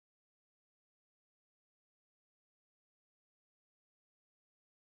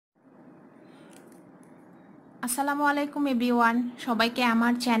আসসালামু আলাইকুম এভরিওয়ান, সবাইকে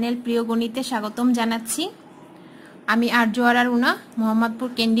আমার চ্যানেল প্রিয় গণিতে স্বাগতম জানাচ্ছি। আমি আরজোয়ারা রুনা, মোহাম্মদপুর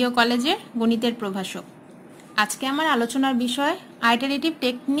কেন্দ্রীয় কলেজের গণিতের প্রভাষক। আজকে আমার আলোচনার বিষয় আইটারেটিভ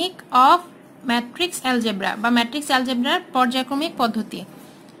টেকনিক অফ ম্যাট্রিক্স অ্যালজেব্রা বা ম্যাট্রিক্স অ্যালজেব্রার পর্যায়ক্রমিক পদ্ধতি।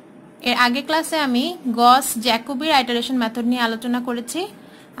 এর আগে ক্লাসে আমি গস-জ্যাকোবির আইটারেশন মেথড নিয়ে আলোচনা করেছি।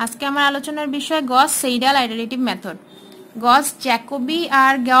 আজকে আমার আলোচনার বিষয় গস-সেইডাল আইটারেটিভ মেথড। গস-জ্যাকোবি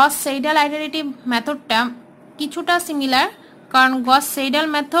আর গস-সেইডাল আইটারেটিভ মেথডটা কিছুটা সিমিলার, কারণ গস-সেইডাল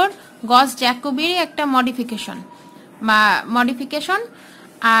মেথড গস-জ্যাকোবির একটা মডিফিকেশন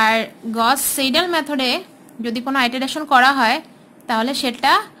আর গস-সেইডাল মেথডে যদি কোনো আইটারেশন করা হয় তাহলে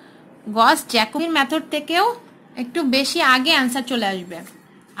সেটা গস-জ্যাকোবির মেথড থেকেও একটু বেশি আগে অ্যান্সার চলে আসবে।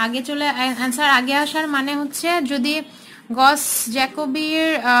 অ্যান্সার আগে আসার মানে হচ্ছে, যদি গস-জ্যাকোবির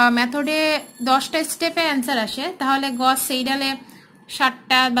মেথডে 10টা স্টেপে অ্যান্সার আসে তাহলে গস-সেইডালে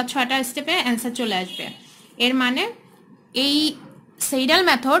 7টা বা 6টা স্টেপে অ্যান্সার চলে আসবে। এর মানে এই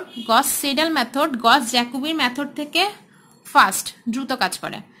গস-সেইডাল মেথড গস-জ্যাকোবির মেথড থেকে ফাস্ট, দ্রুত কাজ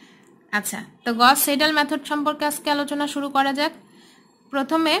করে। আচ্ছা, তো গস-সেইডাল মেথড সম্পর্কে আজকে আলোচনা শুরু করা যাক।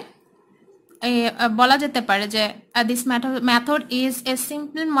 প্রথমে বলা যেতে পারে যে this method is a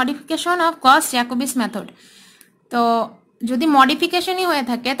simple modification of গস-জ্যাকোবিস method. তো যদি মডিফিকেশনই হয়ে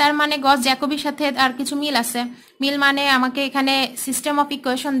থাকে তার মানে গস-জ্যাকোবির সাথে আর কিছু মিল আছে। মিল মানে আমাকে এখানে সিস্টেম অফ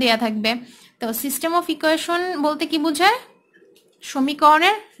ইকুয়েশন দেয়া থাকবে। তো সিস্টেম অফ ইকুয়েশন বলতে কি বোঝায়?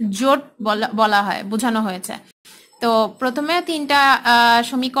 সমীকরণের জোট বোঝানো হয়েছে। তো প্রথমে 3টা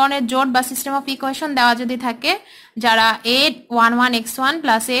সমীকরণের জোট বা সিস্টেম অফ ইকুয়েশন দেওয়া যদি থাকে, যারা a11x1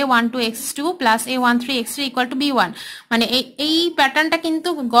 plus a12x2 plus a13x3 equal to b1, মানে এই প্যাটার্নটা কিন্তু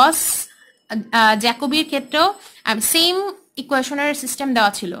গস-জ্যাকোবির ক্ষেত্রেও সেম ইকুয়েশনের সিস্টেম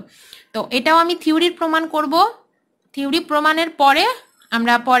দেওয়া ছিল। তো এটাও আমি থিওরির প্রমাণ করব। থিওরি প্রমাণের পরে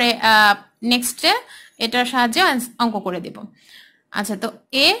আমরা নেক্সটে এটার সাহায্যে অঙ্ক করে দেব। আচ্ছা, তো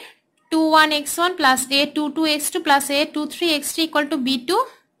a21x1 plus a22x2 plus a23x3 equal to b2।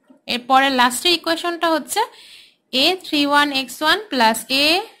 এরপরে লাস্টের ইকুয়েশনটা হচ্ছে a31x1 plus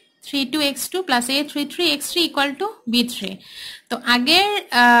a32x2 plus a33x3 equal to b3। তো আগের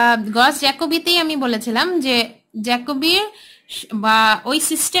গস-জ্যাকোবিতেই আমি বলেছিলাম যে জ্যাকোবির বা ওই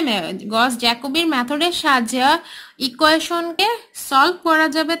সিস্টেমে গস-জ্যাকোবির মেথডের সাহায্যে ইকুয়েশনকে সলভ করা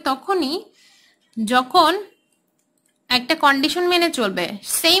যাবে তখনই যখন একটা কন্ডিশন মেনে চলবে।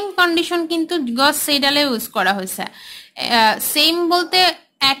 সেম কন্ডিশন কিন্তু গস-সেইডালে ইউজ করা হয়েছে। সেম বলতে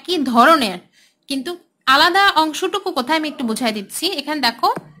একই ধরনের, কিন্তু আলাদা অংশটুকু কোথায় আমি একটু বুঝাই দিচ্ছি। এখানে দেখো,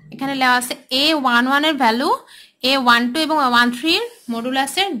 এখানে লেখা আছে a11 এর ভ্যালু a12 এবং a13 এর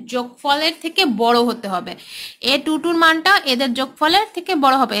মডুলাসের যোগফলের থেকে বড় হতে হবে। a22 এর মানটা এদের যোগফলের থেকে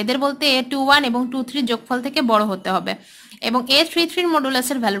বড় হবে, এদের বলতে a21 এবং 23 যোগফল থেকে বড় হতে হবে। এবং a33 এর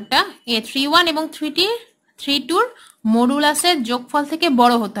মডুলাসের ভ্যালুটা a31 এবং 32 মডুলাসের যোগফল থেকে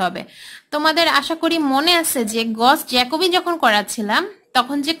বড় হতে হবে। তোমাদের আশা করি মনে আছে যে গস-জ্যাকোবি যখন করাচ্ছিলাম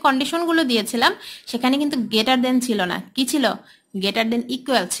তখন যে কন্ডিশনগুলো দিয়েছিলাম সেখানে কিন্তু গ্রেটার দেন ছিল না। কি ছিল? গ্রেটার দেন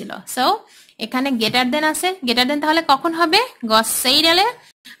ইকুয়াল ছিল। সো এখানে গ্রেটার দেন আছে। গ্রেটার দেন তাহলে কখন হবে? গস-সেইডালে।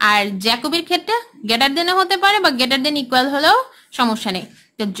 আর জ্যাকোবির ক্ষেত্রে গ্রেটার দেনও হতে পারে বা গ্রেটার দেন ইকুয়াল হলেও সমস্যা নেই।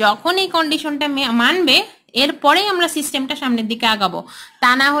 তো যখন এই কন্ডিশনটা মানবে এরপরেই আমরা সিস্টেমটা সামনের দিকে আগাবো।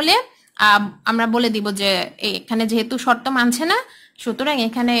 তা না হলে আমরা বলে দিব যে এখানে যেহেতু শর্ত মানছে না, সুতরাং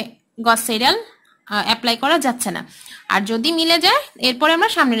এখানে গস-সেইডাল অ্যাপ্লাই করা যাচ্ছে না। আর যদি মিলে যায় এরপরে আমরা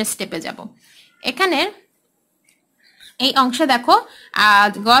সামনের স্টেপে যাব। এখানে এই অংশে দেখো,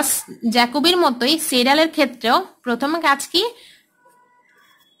 গস-জ্যাকোবির মতোই সেইডালের ক্ষেত্রেও প্রথম কাজ কি?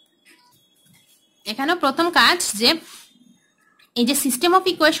 এখানেও প্রথম কাজ যে এই যে সিস্টেম অফ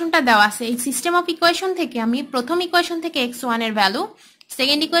ইকুয়েশনটা দেওয়া আছে, এই সিস্টেম অফ ইকুয়েশন থেকে আমি প্রথম ইকুয়েশন থেকে x1 এর ভ্যালু,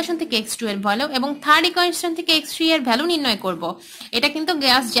 সেকেন্ড ইকুয়েশন থেকে x2 এর ভ্যালু এবং থার্ড ইকুয়েশন থেকে x3 এর ভ্যালু নির্ণয় করব। এটা কিন্তু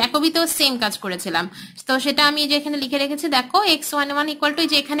গস-জ্যাকোবিতেও সেম কাজ করেছিলাম। তো সেটা আমি যে এখানে লিখে রেখেছি, দেখো x11 ইকুয়াল টু,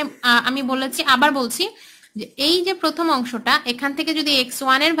 যে এখানে আমি আবার বলছি যে এই যে প্রথম অংশটা, এখান থেকে যদি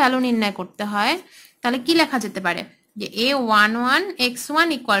x1 এর ভ্যালু নির্ণয় করতে হয় তাহলে কি লেখা যেতে পারে? যে a11x1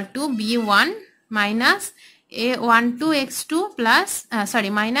 equal to b1 minus a12x2 plus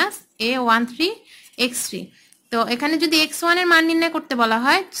minus a13x3। তো এখানে যদি x1 এর মান নির্ণয় করতে বলা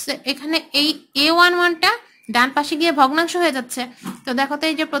হয়, এখানে এই a11টা ডান পাশে গিয়ে ভগ্নাংশ হয়ে যাচ্ছে। তো দেখো তো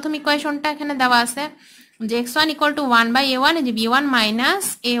এই যে প্রথম ইকুয়েশনটা এখানে দেওয়া আছে যে x1 ইকুয়াল টু 1/a1, এই যে b1 minus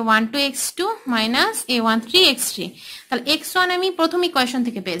a12x2 minus a13x3। তাহলে x1 আমি প্রথম ইকুয়েশন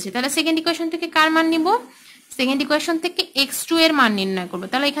থেকে পেয়েছি। তাহলে সেকেন্ড ইকুয়েশন থেকে কার মান নিব? সেকেন্ড ইকুয়েশন থেকে x2 এর মান নির্ণয় করব।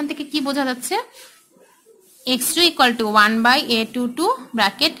 তাহলে এখান থেকে কি বোঝা যাচ্ছে? x2 equal to 1/a22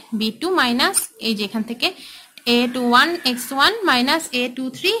 bracket b2 minus এই যে এখান থেকে a21x1 minus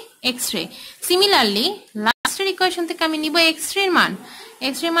a23x3. Similarly, last এর ইকুয়েশন থেকে আমি নিব x3 এর মান।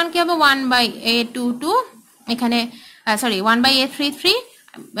 x3 এর মান কি হবে 1/a22 এখানে sorry 1/a33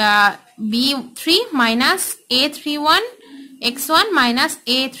 b3 minus a31 x1 minus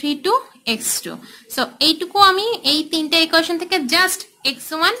a32 x2 so এইটুকু আমি এই তিনটা ইকুয়েশন থেকে জাস্ট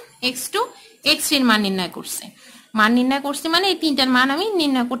x1 x2 x3 এর মান নির্ণয় করছি। মানে এই তিনটার মান আমি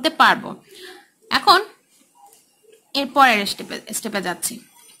নির্ণয় করতে পারবো। এখন এর পরের স্টেপে যাচ্ছি।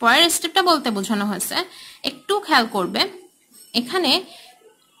 পরের স্টেপটা বলতে বোঝানো হয়েছে, একটু খেয়াল করবে এখানে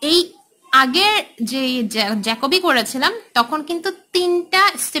এই আগের যে জ্যাকবি করেছিলাম তখন কিন্তু তিনটা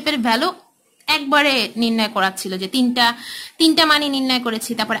স্টেপের ভ্যালু একবারে নির্ণয় করা ছিল, যে তিনটা মানই নির্ণয়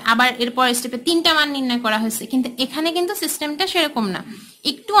করেছি, তারপরে আবার এরপর স্টেপে তিনটা মান নির্ণয় করা হয়েছে। কিন্তু এখানে কিন্তু সিস্টেমটা সেরকম না,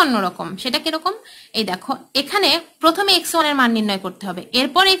 একটু অন্যরকম। সেটা কিরকম? এই দেখো, এখানে প্রথমে x1 এর মান নির্ণয় করতে হবে,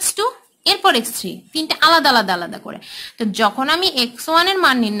 এরপর x2, এরপর x3, তিনটা আলাদা আলাদা আলাদা করে। তো যখন আমি x1 এর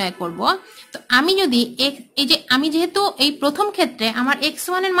মান নির্ণয় করব, তো আমি যদি আমি যেহেতু এই প্রথম ক্ষেত্রে আমার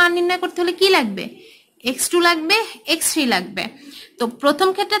x1 এর মান নির্ণয় করতে হলে কি লাগবে, x2 লাগবে, x3 লাগবে। তো প্রথম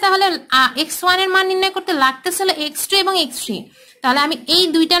ক্ষেত্রে তাহলে x1 এর মান নির্ণয় করতে লাগতেছিল x2 এবং x3, তাহলে আমি এই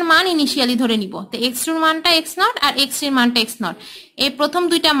দুইটার মান ইনিশিয়ালি ধরে নিব। তো x2 এর মানটা x0 আর x3 এর মানটা x0, এই প্রথম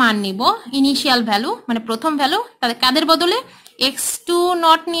দুইটা মান নিব ইনিশিয়াল ভ্যালু, মানে প্রথম ভ্যালু। তাহলে কাদের বদলে? x2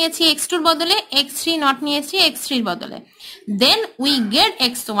 নট নিয়েছি x2 এর বদলে, x3 নট নিয়েছি x3 এর বদলে। দেন উই গেট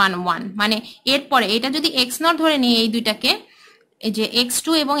x1 1, মানে এরপরে এটা যদি x0 ধরে নিই, এই দুইটাকে, এই যে x2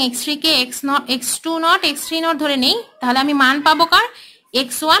 এবং x3 K x2 not x3 not ধরে নেই, তাহলে আমি মান পাবো কার?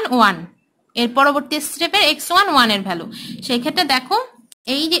 x1 1, এর পরবর্তী স্টেপের x1 1 এর ভ্যালু। সেই ক্ষেত্রে দেখো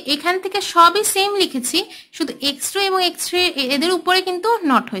এই যে এখান থেকে সবই সেম লিখেছি, শুধু x2 এবং x3 এদের উপরে কিন্তু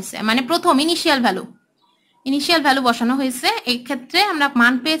নট হয়েছে, মানে প্রথম ইনিশিয়াল ভ্যালু বসানো হয়েছে। এই ক্ষেত্রে আমরা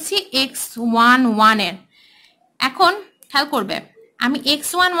মান পেয়েছি x1 1 এর। এখন খেয়াল করবে, আমি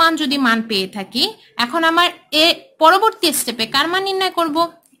x1 1 যদি মান পেয়ে থাকি, এখন আমার পরবর্তী স্টেপে কার মান নির্ণয় করব?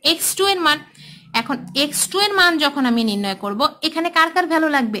 x2 এর মান। এখন x2 এর মান যখন আমি নির্ণয় করব, এখানে কার কার ভ্যালু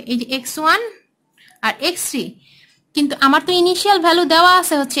লাগবে? এই যে x1 আর x3, কিন্তু আমার তো ইনিশিয়াল ভ্যালু দেওয়া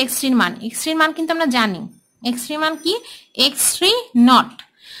আছে হচ্ছে x3 এর মান। x3 এর মান কিন্তু আমরা জানি, x3 এর মান কি? x3 not.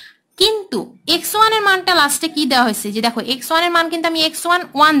 কিন্তু x1 এর মানটা লাস্টে কি দেওয়া হয়েছে? যে দেখো x1 এর মান কিন্তু আমি x1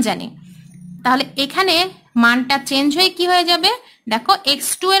 1 জানি, তাহলে এখানে মানটা চেঞ্জ হয়ে কি হয়ে যাবে? দেখো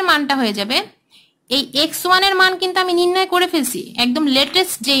x2 এর মানটা হয়ে যাবে, এই x1 এর মান কিন্তু আমি নির্ণয় করে ফেলছি, একদম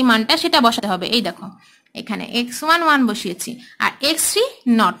লেটেস্ট যেই মানটা সেটা বসাতে হবে। এই দেখো এখানে x1 1 বসিয়েছি আর x3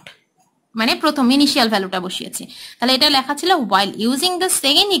 নট, মানে প্রথম ইনিশিয়াল ভ্যালুটা বসিয়েছি। তাহলে এটা লেখা ছিল while using the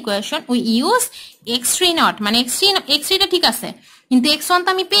second equation we use x3 not, মানে x3 টা ঠিক আছে, কিন্তু x1 তো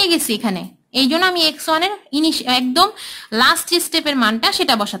আমি পেয়ে গেছি এখানে, এই জন্য আমি x1 এর একদম লাস্ট স্টেপের মানটা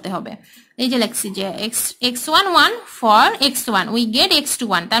সেটা বসাতে হবে। এই যে লেখছি যে x1 1 for x1 we get x2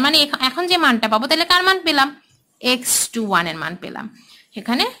 1, তার মানে এখন যে মানটা পাবো, তাহলে কার মান পেলাম? x2 1 এর মান পেলাম।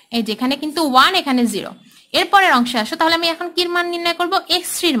 এখানে এই যেখানে কিন্তু 1, এখানে 0। এরপরের অংশে আসো, তাহলে আমি এখন কির মান নির্ণয় করব?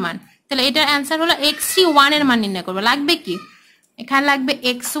 x3 এর মান। তাহলে এটার অ্যান্সার হলো x3 1 এর মান নির্ণয় করব। লাগবে কি? এখানে লাগবে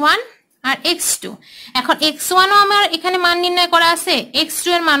x1 আর x2। এখন x1 ও আমার এখানে মান নির্ণয় করা আছে, x2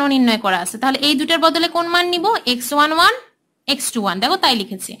 এর মানও নির্ণয় করা আছে, তাহলে এই দুটার বদলে কোন মান নিব? x1 1 x2 1, দেখো তাই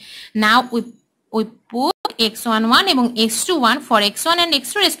লিখেছি। নাও উই পুট x1 1 এবং x2 1 for x1 and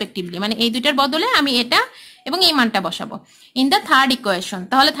x2 respectively, মানে এই দুটার বদলে আমি এটা এবং এই মানটা বসাবো ইন দা থার্ড ইকুয়েশন।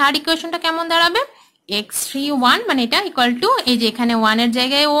 তাহলে থার্ড ইকুয়েশনটা কেমন দাঁড়াবে? x3 1, মানে এটা ইকুয়াল টু, এই যে এখানে 1 এর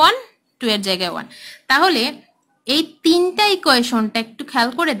জায়গায় 1, 2 এর জায়গায় 1। তাহলে এই তিনটা ইকুয়েশনটা একটু খেয়াল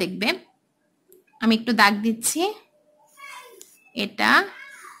করে দেখবে, আমি একটু দাগ দিচ্ছি, এটা,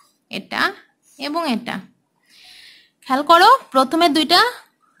 এটা এবং এটা। খেয়াল করো, প্রথমে দুইটা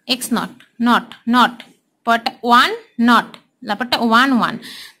x not not not, paratha 1 not, তারপরটা 1 1,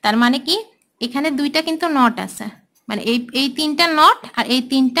 তার মানে কি এখানে দুইটা কিন্তু নট আছে, মানে এই তিনটা নট আর এই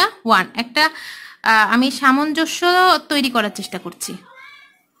তিনটা 1। একটা আমি সামঞ্জস্য তৈরি করার চেষ্টা করছি,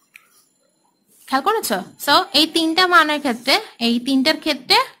 খেয়াল করেছো? সো এই তিনটা মানের ক্ষেত্রে, এই তিনটার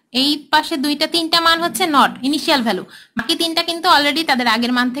ক্ষেত্রে এই পাশে তিনটা মান হচ্ছে নট, ইনিশিয়াল ভ্যালু, বাকি তিনটা কিন্তু অলরেডি তাদের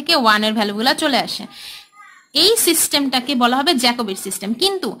আগের মান থেকে 1 এর ভ্যালুগুলো চলে আসে। এই সিস্টেমটাকে বলা হবে জ্যাকবির সিস্টেম।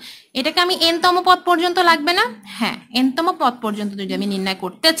 কিন্তু এটাকে আমি n তম পদ পর্যন্ত লাগবে না? হ্যাঁ, n তম পদ পর্যন্ত যদি আমি নির্ণয়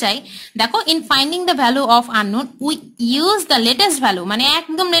করতে চাই, দেখো in finding the value of unknown we use the latest value, মানে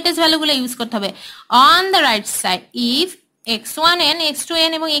একদম লেটেস্ট ভ্যালুগুলো ইউজ করতে হবে on the right side. If x1n,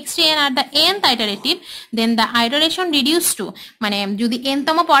 x2n এবং x3n are the nth iterative, then the iteration reduced to, মানে যদি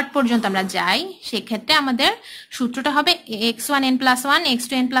n-তম পদ পর্যন্ত আমরা যাই, সেক্ষেত্রে আমাদের সূত্রটা হবে x1n + 1,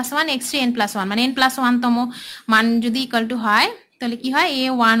 x2n + 1, x3n + 1, মানে n + 1 তম মান যদি ইকুয়াল টু হয়, তাহলে কি হয়?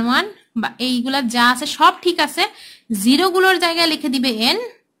 a11 বা এইগুলা যা আছে সব ঠিক আছে, জিরো গুলোর জায়গায় লিখে দিবে n,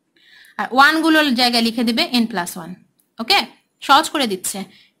 আর 1 গুলোর জায়গায় লিখে দিবে n+1। ওকে, সহজ করে দিচ্ছে।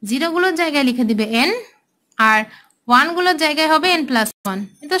 0 গুলোর জায়গায় লিখে দিবে n, আর 1 গুলোর জায়গায় হবে n+1।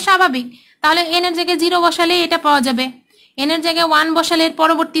 এটা স্বাভাবিক। তাহলে n এর জায়গায় 0 বসালে এটা পাওয়া যাবে, n এর জায়গায় 1 বসালে এর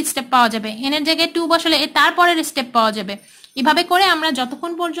পরবর্তী স্টেপ পাওয়া যাবে, n এর জায়গায় 2 বসালে এর তারপরের স্টেপ পাওয়া যাবে। এভাবে করে আমরা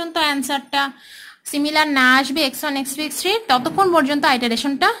যতক্ষণ পর্যন্ত অ্যান্সারটা সিমিলার না আসবে x1 x2 x3 ততক্ষণ পর্যন্ত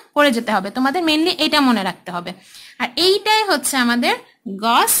আইটারেশনটা করে যেতে হবে। তোমাদের মেইনলি এটা মনে রাখতে হবে। আর এইটাই হচ্ছে আমাদের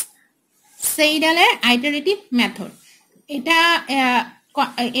গস-সেইডেলের আইটারেটিভ মেথড। এটা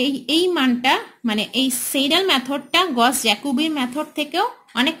এই মানটা মানে এই সেইডেল মেথডটা গস-জ্যাকোবির মেথড থেকেও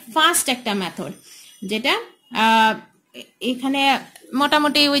অনেক ফাস্ট একটা মেথড, যেটা এখানে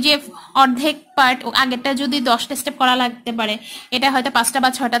মোটামুটি ওই যে অর্ধেক পার্ট আগেরটা যদি 10টা স্টেপ করা লাগতে পারে, এটা হয়তো 5টা বা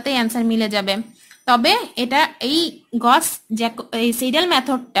 6টাতেই অ্যান্সার মিলে যাবে। তবে এটা এই গস-সেইডেল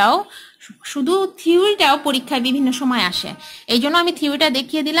মেথডটাও শুধু থিওরিটাও পরীক্ষায় বিভিন্ন সময় আসে, এই জন্য আমি থিওরিটা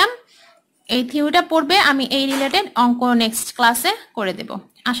দেখিয়ে দিলাম। এই থিওরিটা পড়বে, আমি এই রিলেটেড অঙ্ক নেক্সট ক্লাসে করে দেব।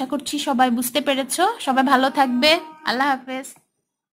 আশা করছি সবাই বুঝতে পেরেছো। সবাই ভালো থাকবে। আল্লাহ হাফেজ।